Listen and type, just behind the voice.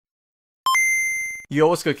Yo,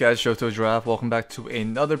 what's good guys, Shoto Giraffe. Welcome back to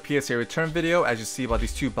another PSA return video. As you see about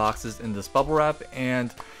these two boxes in this bubble wrap,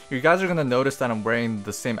 and you guys are going to notice that I'm wearing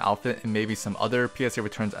the same outfit and maybe some other PSA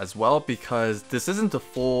returns as well, because this isn't the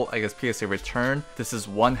full, PSA return. This is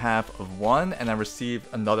one half of one, and I received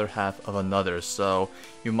another half of another. So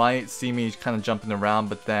you might see me kind of jumping around,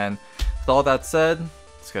 but then with all that said,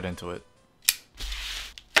 let's get into it.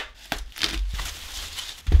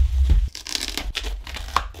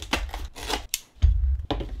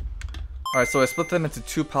 Alright, so I split them into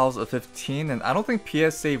two piles of 15, and I don't think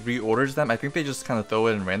PSA reorders them. I think they just kind of throw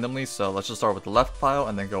it in randomly, so let's just start with the left pile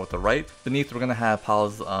and then go with the right. Beneath, we're going to have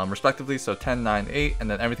piles respectively, so 10, 9, 8, and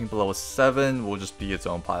then everything below a 7 will just be its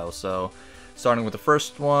own pile. So starting with the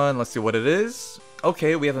first one, let's see what it is.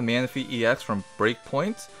 Okay, we have a Manaphy EX from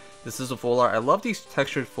Breakpoint. This is a full art. I love these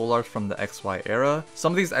textured full arts from the XY era.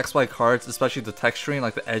 Some of these XY cards, especially the texturing,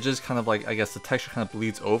 like the edges kind of like, I guess the texture kind of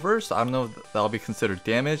bleeds over. So I don't know if that'll be considered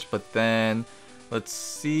damage, but then let's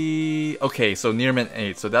see. Okay, so near mint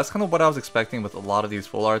 8. So that's kind of what I was expecting with a lot of these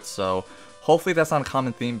full arts. So hopefully that's not a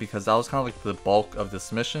common theme, because that was kind of like the bulk of this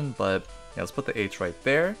submission. But yeah, let's put the 8s right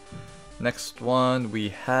there. Next one we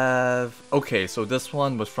have, okay, so this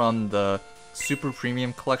one was from the Super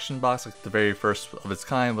Premium Collection box, like the very first of its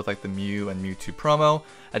kind, with like the Mew and Mewtwo promo.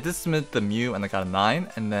 I did submit the Mew and I got a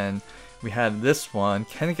 9, and then we had this one.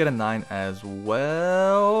 Can it get a 9 as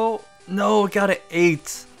well? No, it got an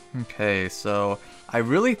 8. Okay, so I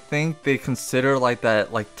really think they consider like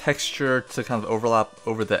that like texture to kind of overlap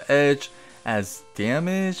over the edge as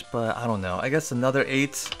damage, but I don't know. I guess another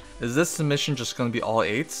 8. Is this submission just going to be all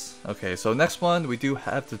 8s? Okay, so next one we do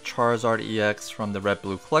have the Charizard EX from the Red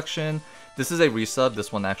Blue Collection. This is a resub,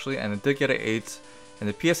 this one actually, and it did get an 8. And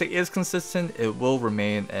the PSA is consistent, it will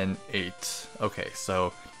remain an 8. Okay,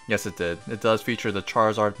 so yes it did. It does feature the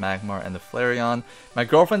Charizard, Magmar, and the Flareon. My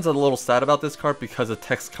girlfriend's a little sad about this card because the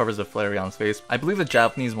text covers the Flareon's face. I believe the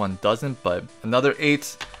Japanese one doesn't, but another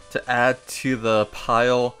 8 to add to the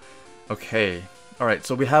pile. Okay, alright,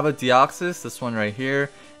 so we have a Deoxys, this one right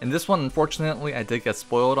here. And this one, unfortunately, I did get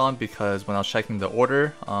spoiled on, because when I was checking the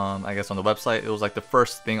order, I guess on the website, it was like the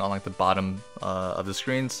first thing on like the bottom of the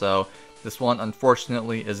screen. So this one,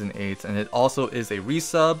 unfortunately, is an 8, and it also is a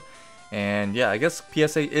resub. And yeah, I guess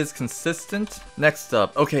PSA is consistent. Next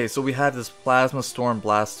up, okay, so we have this Plasma Storm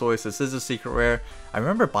Blastoise. This is a secret rare. I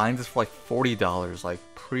remember buying this for like $40, like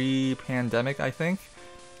pre-pandemic, I think.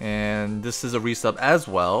 And this is a resub as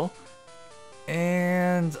well.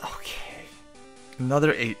 And okay.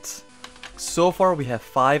 Another 8. So far we have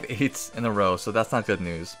 5 8s in a row, so that's not good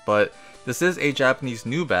news. But this is a Japanese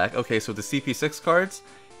new back. Okay, so the CP6 cards,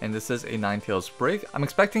 and this is a Ninetales break. I'm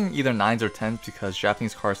expecting either 9s or 10s because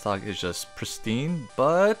Japanese card stock is just pristine,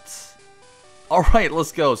 but alright,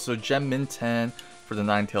 let's go. So Gem Min 10 for the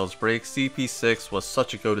Ninetales break. CP6 was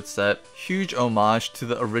such a goated set. Huge homage to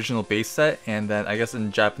the original base set, and then I guess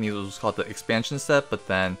in Japanese it was called the expansion set, but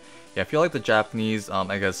then yeah, I feel like the Japanese,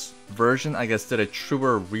 version, did a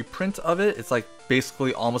truer reprint of it. It's like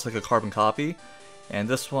basically almost like a carbon copy. And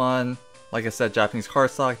this one, like I said, Japanese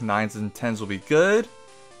cardstock, 9s and 10s will be good.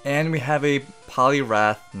 And we have a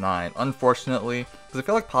Poliwrath 9, unfortunately, because I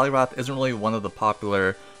feel like Poliwrath isn't really one of the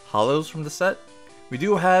popular holos from the set. We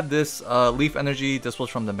do have this Leaf Energy. This was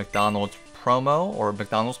from the McDonald's promo, or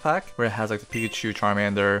McDonald's pack, where it has like the Pikachu,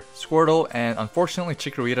 Charmander, Squirtle, and unfortunately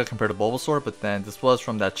Chikorita compared to Bulbasaur, but then this was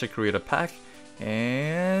from that Chikorita pack.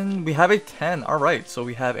 And we have a 10. Alright, so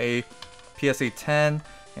we have a PSA 10,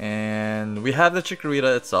 and we have the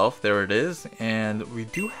Chikorita itself, there it is, and we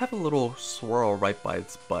do have a little swirl right by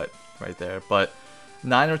its butt right there. But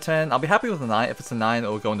 9 or 10, I'll be happy with a 9. If it's a 9, it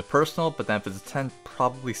will go into personal, but then if it's a 10,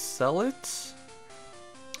 probably sell it.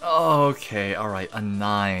 Okay, alright, a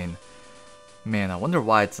 9. Man, I wonder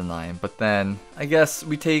why it's a 9, but then I guess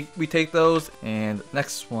we take those. And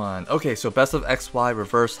next one. Okay, so Best of XY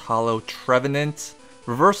Reverse Holo Trevenant.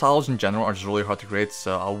 Reverse holos in general are just really hard to grade,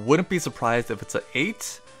 so I wouldn't be surprised if it's an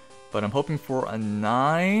 8, but I'm hoping for a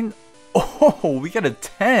 9. Oh, we got a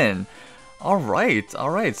 10.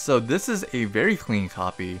 Alright, so this is a very clean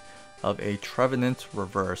copy of a Trevenant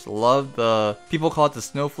Reverse. Love the, people call it the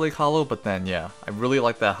Snowflake Holo, but then yeah, I really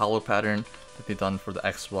like that holo pattern that they've done for the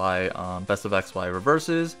XY, Best of XY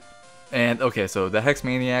reverses. And okay, so the Hex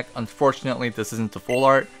Maniac, unfortunately this isn't the full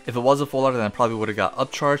art. If it was a full art, then I probably would have got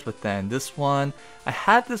upcharged, but then this one, I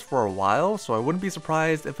had this for a while, so I wouldn't be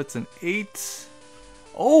surprised if it's an 8.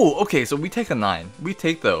 Oh, okay, so we take a 9. We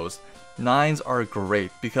take those. 9s are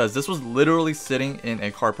great, because this was literally sitting in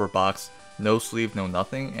a cardboard box, no sleeve, no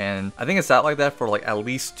nothing, and I think it sat like that for like at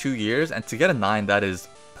least 2 years, and to get a 9, that is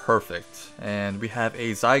perfect. And we have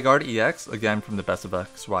a Zygarde EX, again from the Best of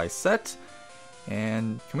XY set.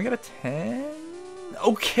 And can we get a 10?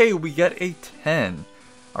 Okay, we get a 10.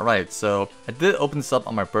 Alright, so I did open this up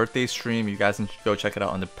on my birthday stream. You guys can go check it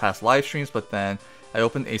out on the past live streams, but then I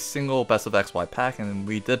opened a single Best of XY pack and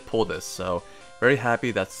we did pull this. So very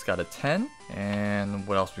happy that's got a 10. And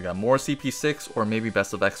what else we got? More CP6 or maybe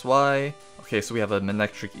Best of XY. Okay, so we have a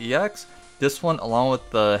Manectric EX. This one, along with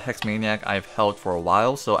the Hex Maniac, I've held for a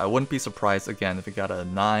while, so I wouldn't be surprised again if we got a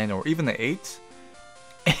 9 or even an 8.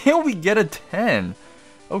 And we get a 10!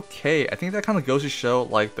 Okay, I think that kind of goes to show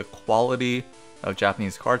like the quality of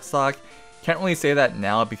Japanese cardstock. Can't really say that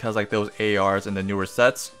now because like those ARs and the newer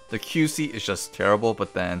sets, the QC is just terrible,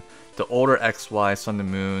 but then the older XY, Sun and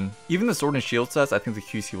Moon, even the Sword and Shield sets, I think the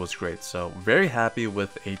QC was great. So very happy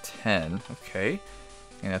with a 10. Okay.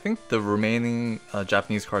 And I think the remaining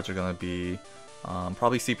Japanese cards are going to be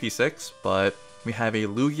probably CP6, but we have a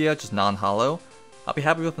Lugia, just non-holo. I'll be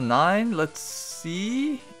happy with a 9. Let's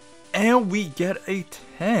see. And we get a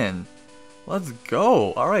 10. Let's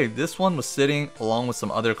go. Alright, this one was sitting along with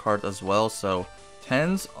some other cards as well, so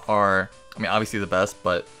 10s are, I mean, obviously the best,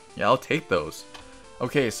 but yeah, I'll take those.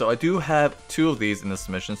 Okay, so I do have 2 of these in this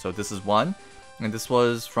submission, so this is one. And this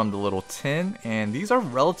was from the little tin, and these are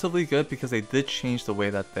relatively good because they did change the way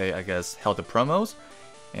that they, I guess, held the promos.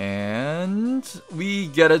 And we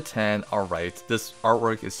get a 10. Alright, this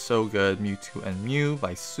artwork is so good. Mewtwo and Mew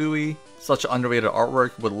by Sui. Such underrated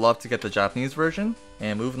artwork. Would love to get the Japanese version.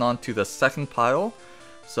 And moving on to the second pile.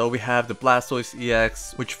 So we have the Blastoise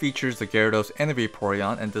EX, which features the Gyarados and the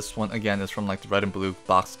Vaporeon. And this one, again, is from like the red and blue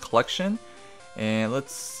box collection. And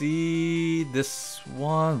let's see this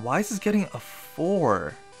one. Why is this getting a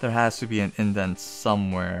 4? There has to be an indent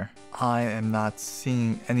somewhere. I am not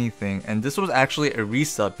seeing anything. And this was actually a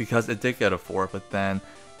resub because it did get a 4, but then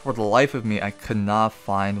for the life of me, I could not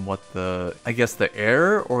find what the, I guess the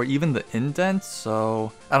error or even the indent.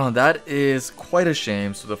 So I don't know, that is quite a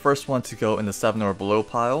shame. So the first one to go in the 7 or below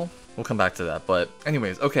pile. We'll come back to that. But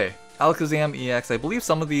anyways, okay. Alakazam EX. I believe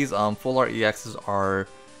some of these full art EXs are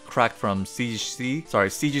cracked from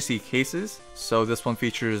CGC cases. So this one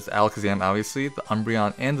features Alakazam, obviously, the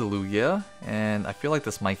Umbreon, and the Lugia. And I feel like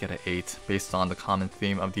this might get an 8 based on the common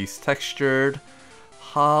theme of these textured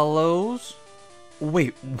hollows.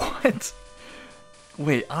 Wait, what?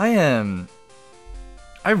 Wait, I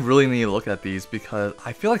really need to look at these because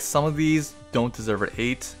I feel like some of these don't deserve an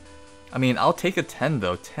 8. I mean, I'll take a 10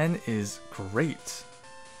 though. 10 is great.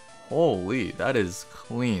 Holy, that is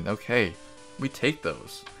clean. Okay, we take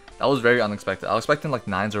those. That was very unexpected. I was expecting like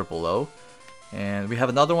 9s or below. And we have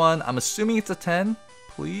another one. I'm assuming it's a 10.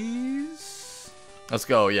 Please? Let's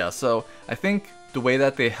go. Yeah, so I think the way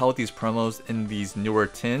that they held these promos in these newer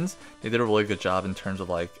tins, they did a really good job in terms of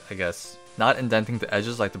like, I guess, not indenting the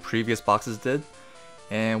edges like the previous boxes did.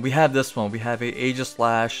 And we have this one. We have a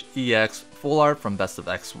Aegislash EX full art from Best of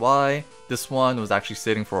XY. This one was actually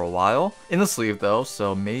sitting for a while. In the sleeve though,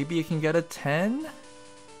 so maybe it can get a 10?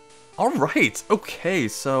 Alright, okay,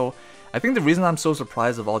 so I think the reason I'm so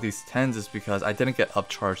surprised of all these 10s is because I didn't get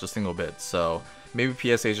upcharged a single bit. So maybe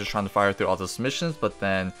PSA is just trying to fire through all the submissions, but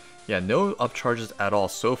then, yeah, no upcharges at all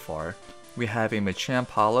so far. We have a Machamp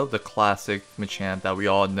Hollow, the classic Machamp that we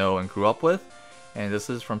all know and grew up with. And this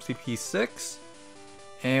is from CP6.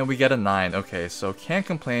 And we get a 9. Okay, so can't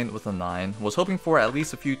complain with a 9. Was hoping for at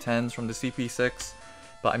least a few 10s from the CP6.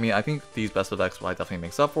 But I mean, I think these Best of XY definitely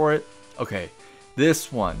makes up for it. Okay.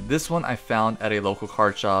 This one I found at a local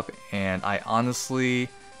card shop, and I honestly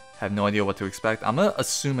have no idea what to expect. I'm gonna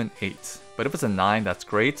assume an 8, but if it's a 9, that's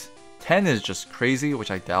great. 10 is just crazy,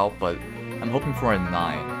 which I doubt, but I'm hoping for a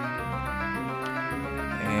 9.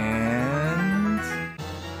 And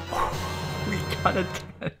we got a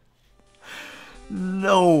 10.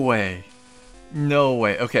 No way. No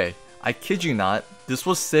way. Okay, I kid you not. This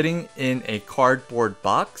was sitting in a cardboard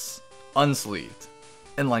box, unsleeved,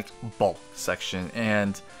 in like bulk section,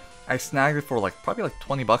 and I snagged it for like probably like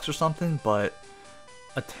 20 bucks or something. But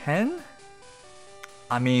a 10?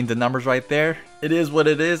 I mean, the number's right there. It is what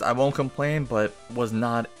it is. I won't complain, but was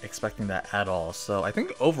not expecting that at all. So I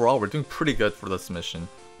think overall we're doing pretty good for this mission.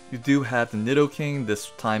 You do have the Nidoking.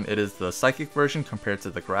 This time it is the Psychic version compared to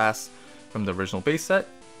the Grass from the original base set.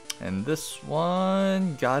 And this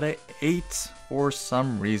one got an 8 for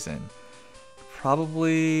some reason.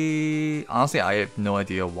 Probably, honestly, I have no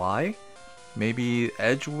idea why. Maybe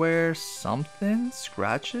edgeware, something,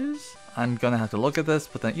 scratches? I'm gonna have to look at this,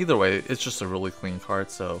 but then either way, it's just a really clean card,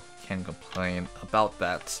 so can't complain about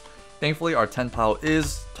that. Thankfully, our 10 pile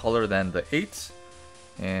is taller than the 8.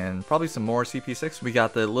 And probably some more CP6. We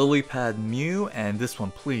got the Lilypad Mew, and this one,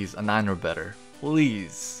 please, a 9 or better.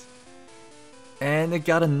 Please. And it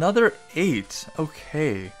got another 8.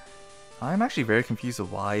 Okay. I'm actually very confused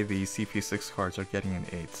of why the CP6 cards are getting an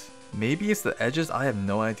 8. Maybe it's the edges, I have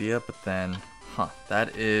no idea, but then,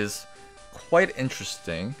 that is quite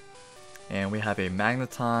interesting. And we have a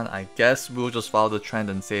Magneton. I guess we'll just follow the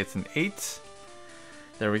trend and say it's an 8.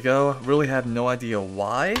 There we go. Really have no idea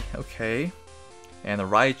why. Okay. And the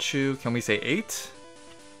Raichu, can we say 8?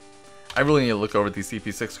 I really need to look over these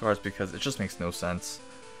CP6 cards because it just makes no sense.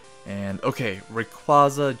 And okay,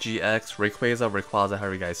 Rayquaza GX, Rayquaza,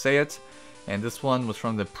 however you guys say it. And this one was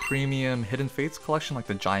from the premium Hidden Fates collection, like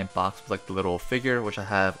the giant box with like the little figure, which I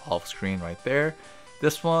have off screen right there.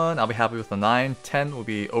 This one, I'll be happy with a 9. 10 will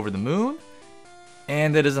be over the moon.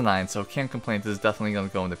 And it is a 9, so can't complain. This is definitely going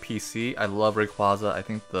to go in the PC. I love Rayquaza. I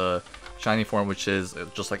think the shiny form, which is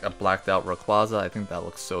just like a blacked out Rayquaza, I think that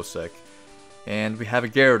looks so sick. And we have a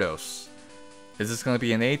Gyarados. Is this going to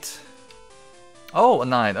be an 8? Oh, a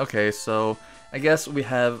 9. Okay, so I guess we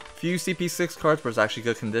have few CP6 cards, but it's actually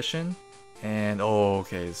good condition. And oh,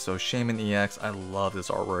 okay, so Shaman EX. I love this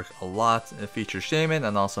artwork a lot. It features Shaman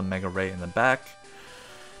and also Mega Ray in the back.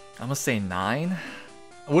 I'm gonna say 9.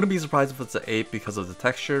 I wouldn't be surprised if it's an 8 because of the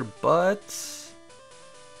texture, but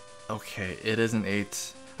okay, it is an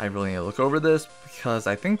 8. I really need to look over this because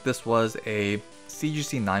I think this was a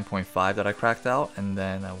CGC 9.5 that I cracked out, and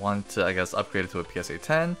then I wanted to, I guess, upgrade it to a PSA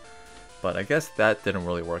 10, but I guess that didn't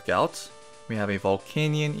really work out. We have a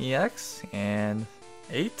Volcanion EX and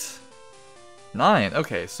 8. 9.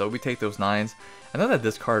 Okay, so we take those 9s. I know that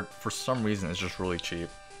this card, for some reason, is just really cheap.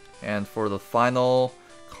 And for the final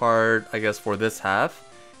card, I guess, for this half,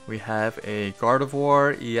 we have a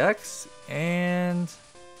Gardevoir EX, and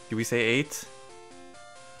do we say 8?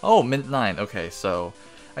 Oh, mint 9. Okay, so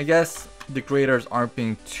I guess the graders aren't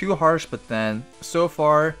being too harsh, but then so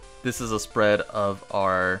far, this is a spread of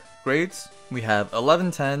our grades. We have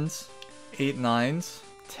 11 10s, 8 9s,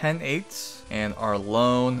 10 8s, and our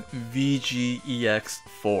lone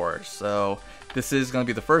VGEX4. So this is going to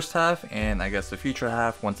be the first half, and I guess the future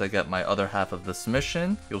half, once I get my other half of the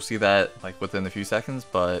submission, you'll see that like within a few seconds,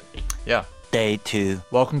 but yeah. Day 2.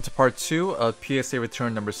 Welcome to part 2 of PSA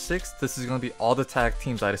return number 6. This is going to be all the tag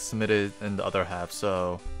teams I submitted in the other half,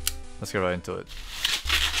 so let's get right into it.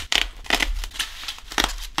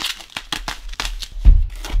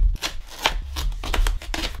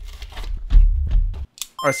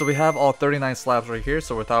 Alright, so we have all 39 slabs right here,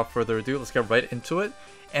 so without further ado, let's get right into it.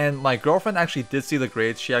 And my girlfriend actually did see the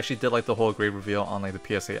grades. She actually did like the whole grade reveal on like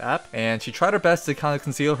the PSA app, and she tried her best to kind of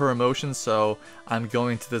conceal her emotions, so I'm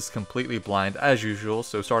going to this completely blind as usual.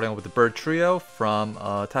 So starting with the Bird Trio from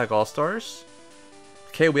Tag All-Stars.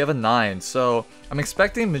 Okay, we have a 9, so I'm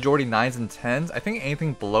expecting majority 9s and 10s. I think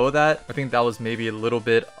anything below that, I think that was maybe a little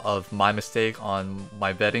bit of my mistake on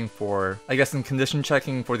my betting for, I guess, in condition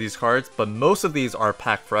checking for these cards, but most of these are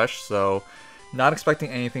pack fresh, so not expecting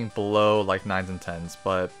anything below like 9s and 10s.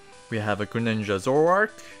 But we have a Greninja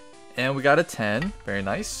Zoroark, and we got a 10, very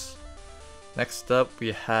nice. Next up,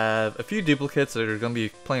 we have a few duplicates. There are going to be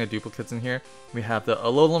plenty of duplicates in here. We have the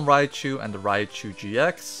Alolan Raichu and the Raichu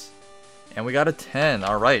GX. And we got a 10,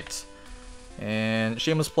 alright. And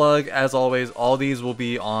shameless plug, as always, all these will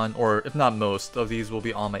be on, or if not most of these will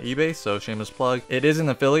be on my eBay, so shameless plug. It is an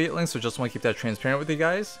affiliate link, so just want to keep that transparent with you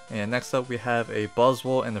guys. And next up we have a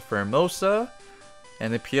Buzzwole and the Fermosa,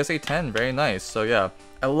 and the PSA 10, very nice. So yeah,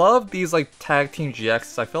 I love these like tag team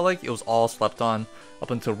GXs. I feel like it was all slept on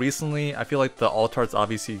up until recently. I feel like the Altarts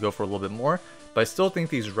obviously go for a little bit more, but I still think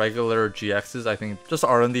these regular GXs, I think just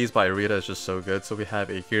R&Ds by Arita is just so good. So we have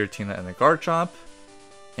a Giratina and a Garchomp.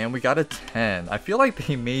 And we got a 10. I feel like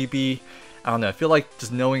they may be, I don't know, I feel like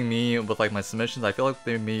just knowing me with like my submissions, I feel like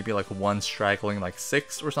they may be like one straggling like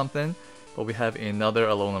 6 or something. But we have another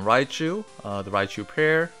Alolan Raichu, the Raichu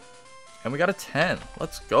pair. And we got a 10.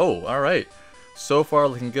 Let's go. Alright. So far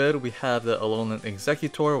looking good. We have the Alolan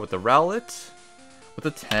Executor with the Rowlet with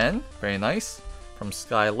a 10. Very nice. From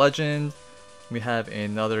Sky Legend, we have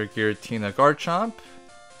another Giratina Garchomp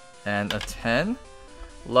and a 10.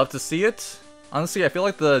 Love to see it. Honestly, I feel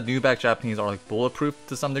like the new back Japanese are like bulletproof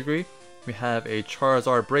to some degree. We have a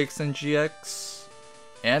Charizard Braixen GX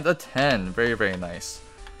and a 10. Very, very nice.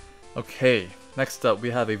 Okay, next up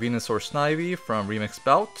we have a Venusaur Snivy from Remix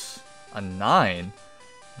Bout. A 9.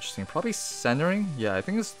 Interesting, probably centering? Yeah, I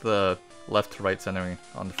think it's the left to right centering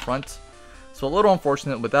on the front. So a little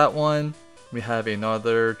unfortunate with that one. We have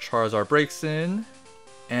another Charizard Braixen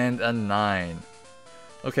and a 9.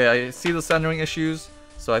 Okay, I see the centering issues,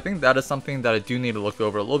 so I think that is something that I do need to look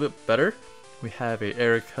over a little bit better. We have a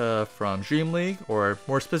Erica from Dream League, or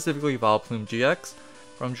more specifically Vileplume GX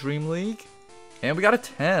from Dream League. And we got a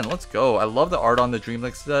 10. Let's go. I love the art on the Dream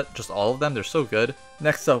League set. Just all of them. They're so good.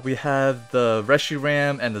 Next up, we have the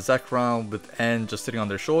Reshiram and the Zekrom with N just sitting on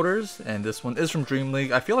their shoulders. And this one is from Dream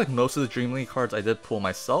League. I feel like most of the Dream League cards I did pull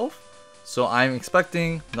myself. So I'm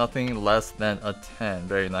expecting nothing less than a 10.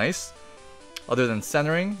 Very nice. Other than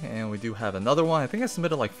centering. And we do have another one. I think I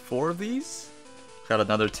submitted like 4 of these. Got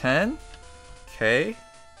another 10. Okay.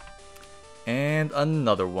 And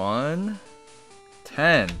another one.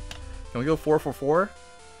 10. Can we go 4 for 4?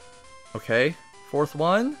 Okay. 4th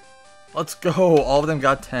one. Let's go. All of them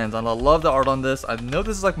got 10s. And I love the art on this. I know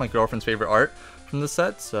this is like my girlfriend's favorite art from the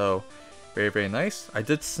set. So very, very nice. I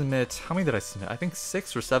did submit, how many did I submit? I think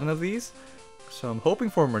 6 or 7 of these. So I'm hoping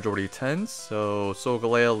for a majority 10s. So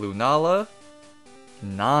Solgaleo Lunala.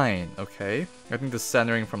 9. Okay. I think the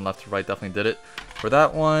centering from left to right definitely did it for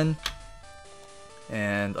that one.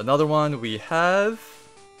 And another one, we have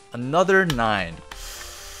another 9.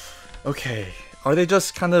 Okay, are they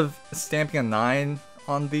just kind of stamping a 9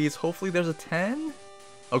 on these? Hopefully there's a 10?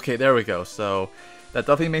 Okay, there we go. So that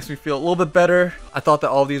definitely makes me feel a little bit better. I thought that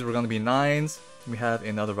all of these were going to be 9s. We have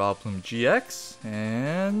another Vileplume GX,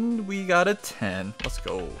 and we got a 10. Let's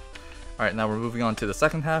go. Alright, now we're moving on to the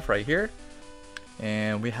second half right here.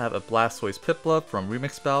 And we have a Blastoise Piplup from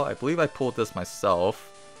Remix Bout. I believe I pulled this myself.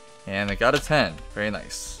 And I got a 10. Very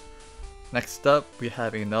nice. Next up, we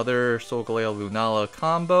have another Solgaleo Lunala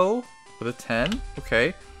combo with a 10.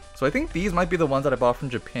 Okay. So I think these might be the ones that I bought from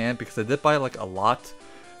Japan because I did buy like a lot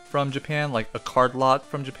from Japan, like a card lot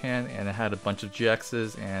from Japan, and it had a bunch of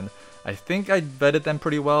GXs, and I think I vetted them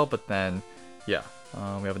pretty well, but then, yeah.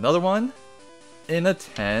 We have another one in a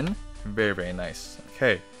 10. Very, very nice.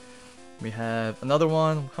 Okay. We have another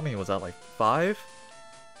one. How many was that? Like 5?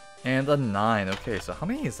 And a 9. Okay, so how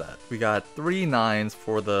many is that? We got 3 9s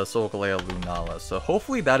for the Solgaleo Lunala. So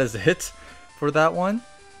hopefully that is it for that one.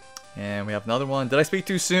 And we have another one. Did I speak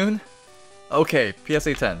too soon? Okay,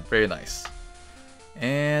 PSA 10. Very nice.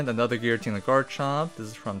 And another Giratina Garchomp. This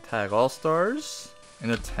is from Tag All-Stars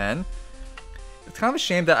in a 10. It's kind of a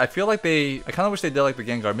shame that I feel like I kind of wish they did like the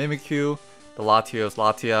Gengar Mimikyu, the Latios,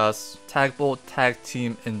 Latias, Tag Bolt Tag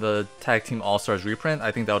Team in the Tag Team All-Stars reprint.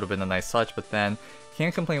 I think that would have been a nice touch, but then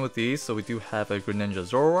can't complain with these. So we do have a Greninja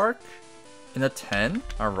Zoroark in a 10.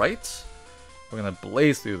 Alright. We're gonna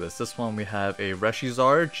blaze through this. This one we have a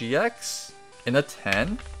Reshizard GX in a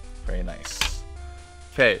 10. Very nice.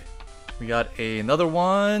 Okay. We got another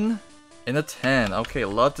one in a 10. Okay,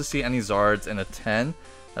 love to see any Zards in a 10.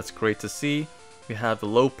 That's great to see. We have the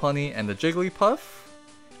Lopunny and the Jigglypuff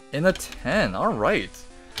in a 10. Alright.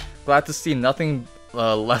 Glad to see nothing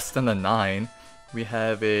less than a 9. We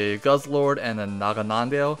have a Guzzlord and a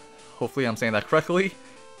Naganandale. Hopefully I'm saying that correctly.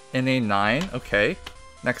 In a 9. Okay.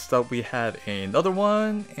 Next up we have another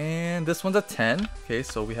one. And this one's a 10. Okay,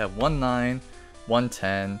 so we have 1 9, 1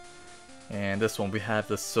 10. And this one we have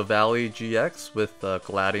the Silvally GX with the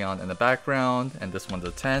Gladion in the background. And this one's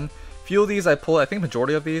a 10. Few of these I pulled, I think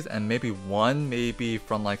majority of these, and maybe one maybe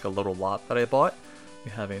from like a little lot that I bought.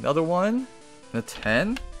 We have another one in a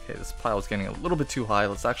 10. Okay, this pile is getting a little bit too high.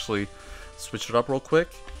 Let's actually switch it up real quick.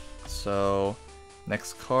 So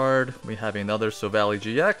next card, we have another Silvally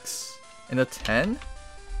GX in a 10.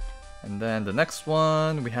 And then the next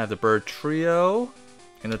one, we have the Bird Trio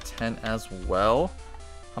in a 10 as well.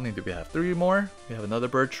 How many do we have? 3 more. We have another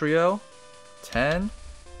Bird Trio, 10.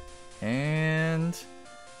 And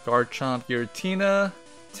Garchomp Giratina,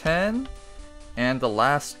 10. And the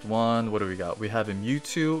last one, what do we got? We have a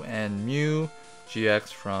Mewtwo and Mew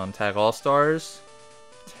GX from Tag All-Stars,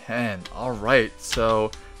 10. Alright, so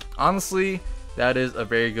honestly, that is a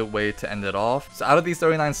very good way to end it off. So out of these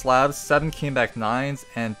 39 slabs, 7 came back 9s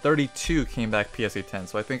and 32 came back PSA 10.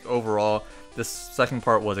 So I think overall, this second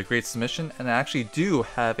part was a great submission, and I actually do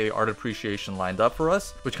have a art appreciation lined up for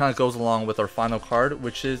us, which kind of goes along with our final card,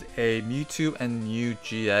 which is a Mewtwo and Mew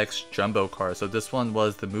GX Jumbo card. So this one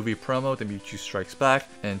was the movie promo, the Mewtwo Strikes Back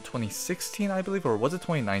in 2016, I believe, or was it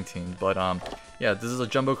 2019? But yeah, this is a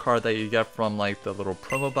jumbo card that you get from like the little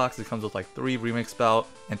promo box. It comes with like 3 Remix Bout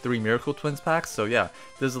and 3 Miracle Twins packs. So yeah,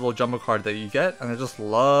 this is a little jumbo card that you get, and I just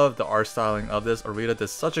love the art styling of this. Arita did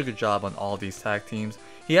such a good job on all these tag teams.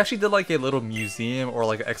 He actually did like a little museum or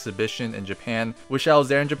like an exhibition in Japan. Wish I was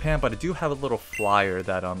there in Japan, but I do have a little flyer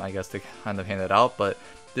that I guess they kind of handed out. But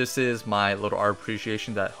this is my little art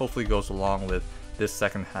appreciation that hopefully goes along with this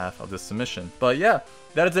second half of the submission. But yeah,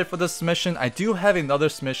 that is it for this submission. I do have another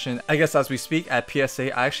submission, I guess as we speak, at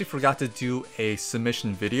PSA. I actually forgot to do a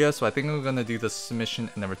submission video, so I think I'm going to do the submission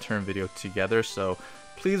and the return video together. So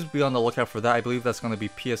please be on the lookout for that. I believe that's going to be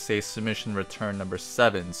PSA submission return number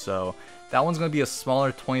 7. So that one's going to be a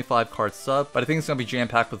smaller 25 card sub, but I think it's going to be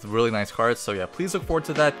jam-packed with really nice cards. So yeah, please look forward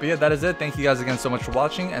to that. But yeah, that is it. Thank you guys again so much for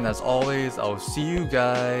watching, and as always, I will see you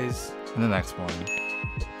guys in the next one.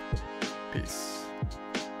 Peace.